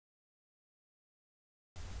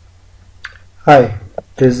Hi,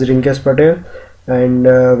 this is Rinkesh Patel and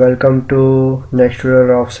welcome to next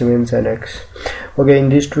tutorial of Siemens NX. Okay, in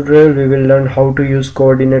this tutorial we will learn how to use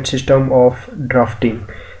coordinate system of drafting.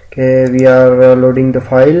 Okay, we are loading the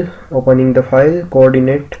file, opening the file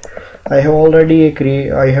coordinate. I have already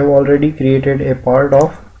created a part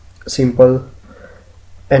of simple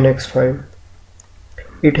NX file.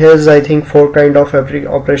 It has, I think, four kind of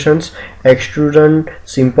operations: extrusion,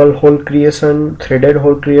 simple hole creation, threaded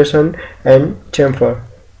hole creation, and chamfer.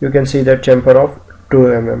 You can see that chamfer of 2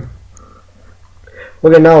 mm.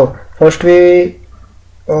 Okay, now first we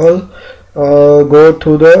all go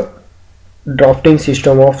through the drafting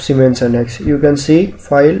system of Siemens NX. You can see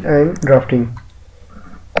file and drafting.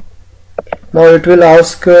 Now it will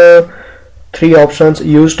ask three options: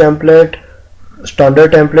 use template,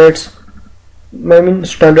 standard templates,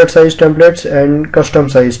 standard size templates, and custom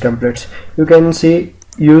size templates. You can see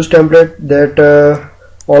use template, that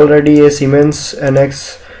already a Siemens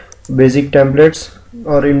NX basic templates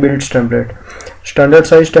or inbuilt template. Standard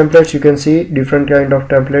size templates, you can see different kind of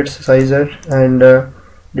templates, sizes, and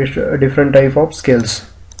different type of scales.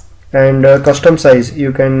 And custom size,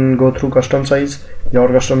 you can go through custom size, your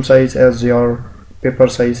custom size as your paper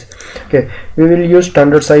size. Okay, we will use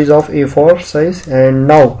standard size of A4 size. And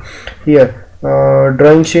now here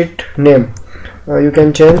drawing sheet name, you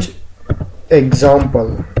can change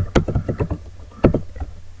example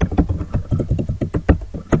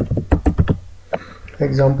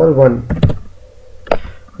 1.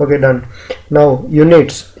 Okay, done. Now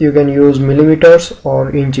units, you can use millimeters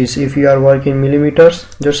or inches. If you are working millimeters,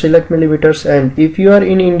 just select millimeters, and if you are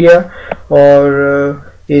in India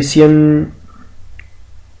or Asian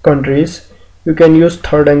countries, you can use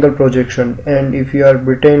third angle projection, and if you are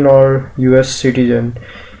Britain or US citizen,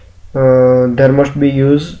 there must be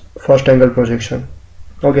use first angle projection.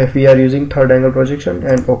 Okay, we are using third angle projection,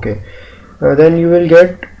 and okay. Then you will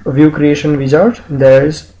get view creation wizard. There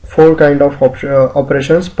is four kind of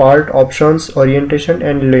operations: part, options, orientation,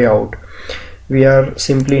 and layout. We are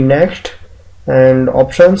simply next, and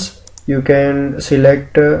options, you can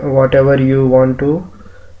select whatever you want to,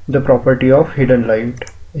 the property of hidden lines.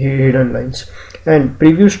 And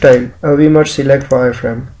preview style, we must select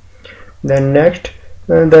wireframe. Then next,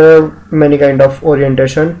 there are many kind of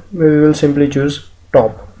orientation. We will simply choose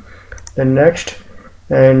top. Then next,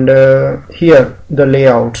 and here the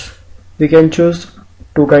layouts, we can choose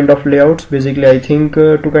two kind of layouts. Basically I think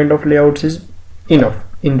two kind of layouts is enough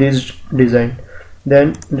in this design.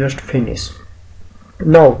 Then just finish.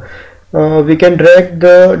 Now we can drag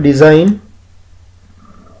the design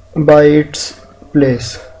by its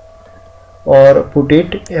place or put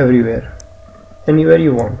it everywhere, anywhere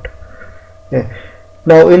you want. Yeah.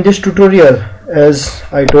 Now in this tutorial, as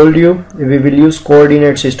I told you, we will use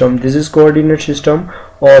coordinate system. This is coordinate system,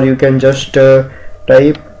 or you can just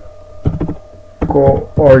type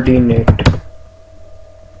coordinate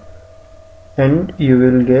and you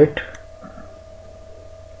will get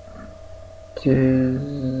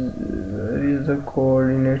where is the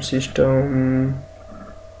coordinate system.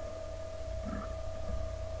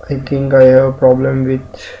 I think I have a problem with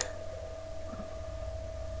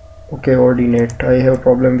ordinate. I have a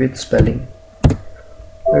problem with spelling.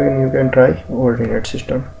 You can try coordinate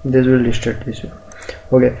system. This will listed this way.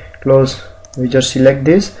 Okay, close. We just select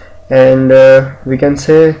this, and we can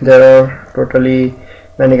say there are totally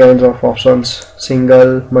many kinds of options: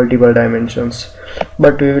 single, multiple dimensions,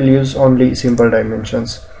 but we will use only simple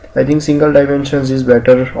dimensions. I think single dimensions is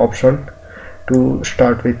better option to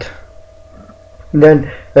start with.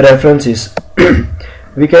 Then references.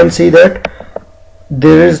 We can see that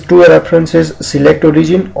there is two references: select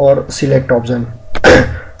origin or select option.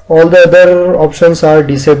 All the other options are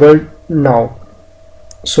disabled now,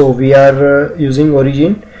 so we are using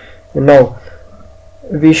origin. Now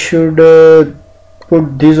we should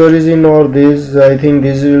put this origin or this. I think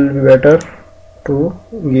this will be better to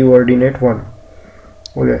give ordinate 1.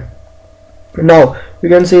 Okay, now you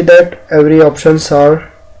can see that every options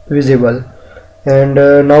are visible. And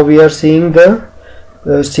now we are seeing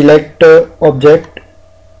the select object.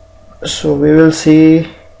 So we will see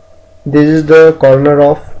this is the corner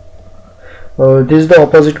of this is the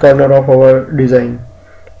opposite corner of our design,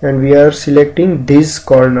 and we are selecting this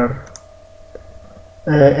corner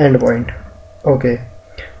endpoint. Okay,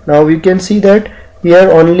 now we can see that here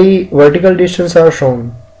only vertical distance are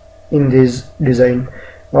shown in this design,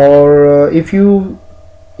 or if you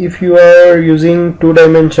are using 2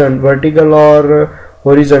 dimension, vertical or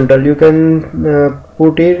horizontal, you can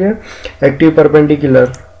put here active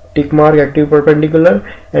perpendicular, tick mark active perpendicular,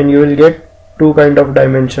 and you will get two kind of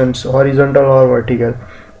dimensions, horizontal or vertical.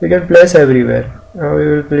 We can place everywhere. We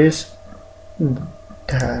will place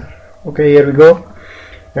there. Okay, here we go,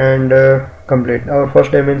 and complete. Our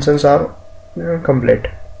first dimensions are complete.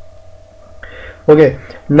 Okay,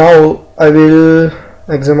 now I will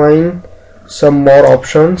examine some more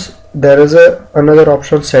options. There is another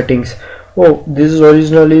option, settings. Oh, this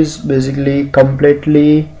original is basically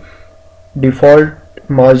completely default,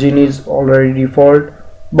 margin is already default,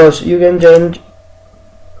 but you can change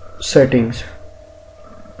settings.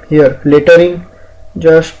 Here lettering,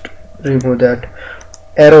 just remove that.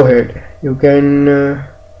 Arrowhead, you can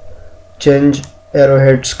change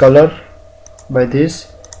arrowhead's color by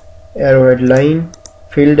this. Arrowhead line,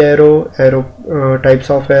 filled arrow, types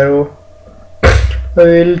of arrow. I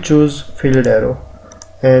will choose filled arrow,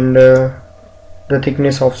 and the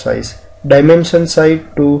thickness of size. Dimension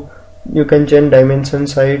side too, you can change dimension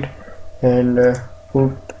side and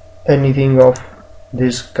put anything of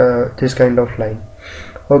this kind of line.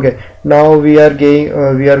 Okay, now we are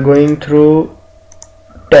going through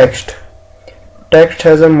text. Text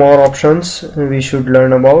has more options we should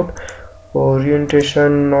learn about.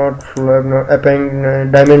 Orientation, not flag, not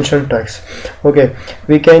append, dimension text. Okay,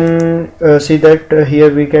 we can see that here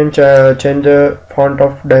we can change the font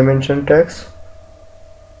of dimension text.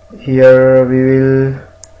 Here we will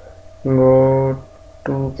go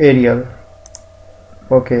to Arial.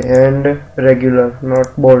 Okay, and regular,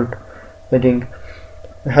 not bold. I think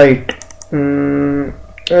height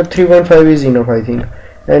 3.5 is enough, I think.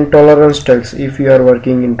 And tolerance text if you are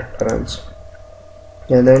working in tolerance,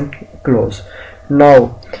 and then close.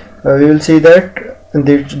 Now we will see that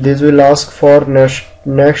this will ask for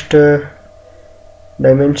next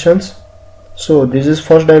dimensions. So this is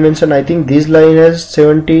first dimension. I think this line has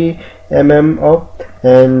 70 mm up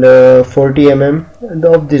and 40 mm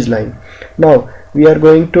of this line. Now we are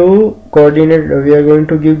going to coordinate, we are going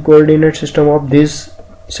to give coordinate system of this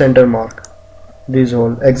center mark, this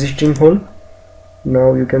hole, existing hole.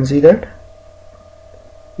 Now you can see that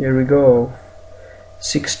here we go,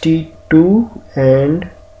 62 and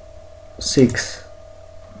 6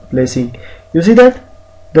 placing. You see that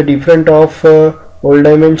the difference of old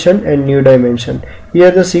dimension and new dimension.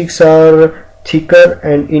 Here the 6 are thicker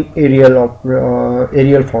and in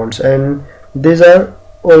Arial fonts, and these are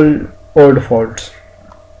old fonts.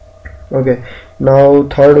 Okay, now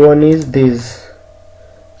third one is this.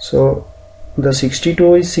 So the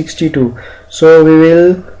 62 is 62. So we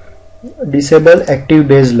will disable active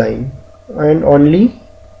baseline and only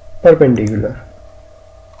perpendicular.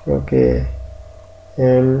 Okay,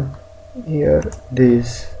 and here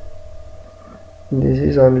this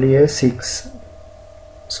is only a 6,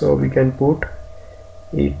 so we can put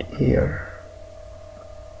it here.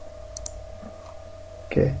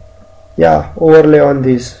 Okay, yeah, overlay on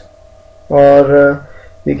this, or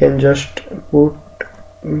we can just put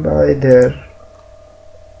by their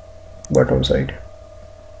bottom side,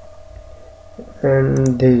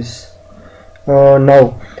 and this.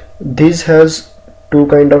 Now this has two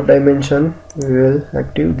kind of dimension. We will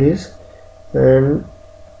active this, and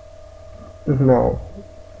now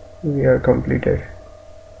we are completed.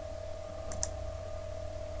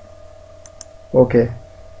 Okay,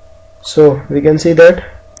 so we can see that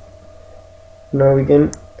now we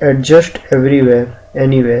can adjust everywhere,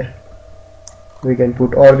 anywhere we can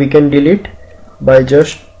put, or we can delete by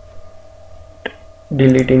just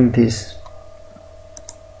deleting this.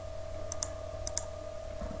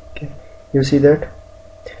 Okay, you see that.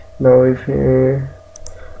 Now if we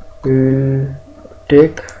will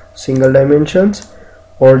take single dimensions,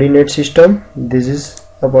 ordinate system, this is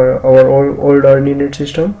our old ordinate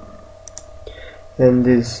system, and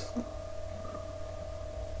this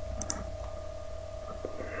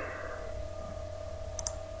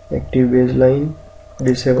active baseline,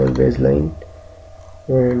 disable baseline,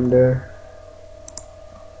 and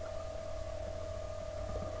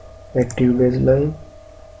active baseline.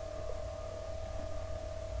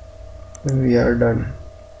 We are done.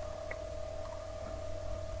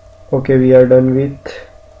 Okay, we are done with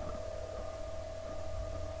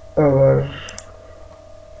our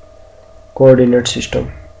coordinate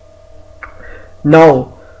system.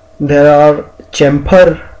 Now there are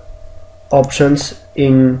chamfer options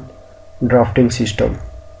in drafting system.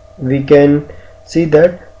 We can see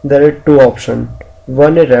that there are two options,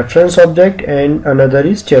 one a reference object and another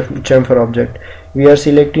is chamfer object. We are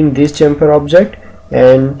selecting this chamfer object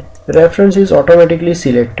and reference is automatically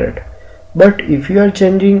selected, but if you are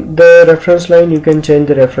changing the reference line, you can change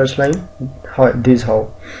the reference line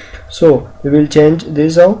how. So we will change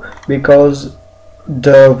this how, because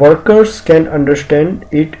the workers can understand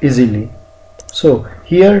it easily. So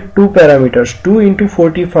here two parameters, 2 into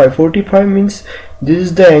 45. 45 means this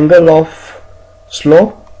is the angle of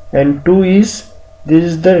slope, and 2 is this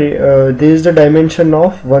is the dimension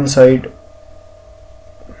of one side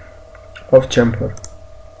of chamfer.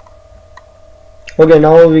 Okay,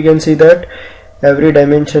 now we can see that every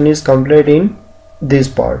dimension is complete in this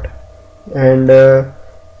part, and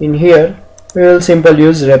in here we will simply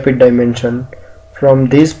use rapid dimension from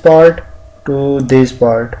this part to this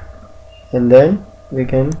part, and then we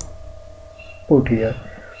can put here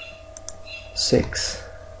 6.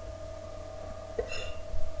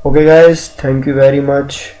 Okay guys, thank you very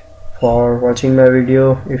much for watching my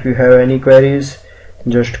video. If you have any queries,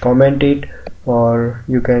 just comment it or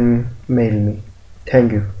you can mail me.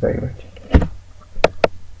 Thank you very much.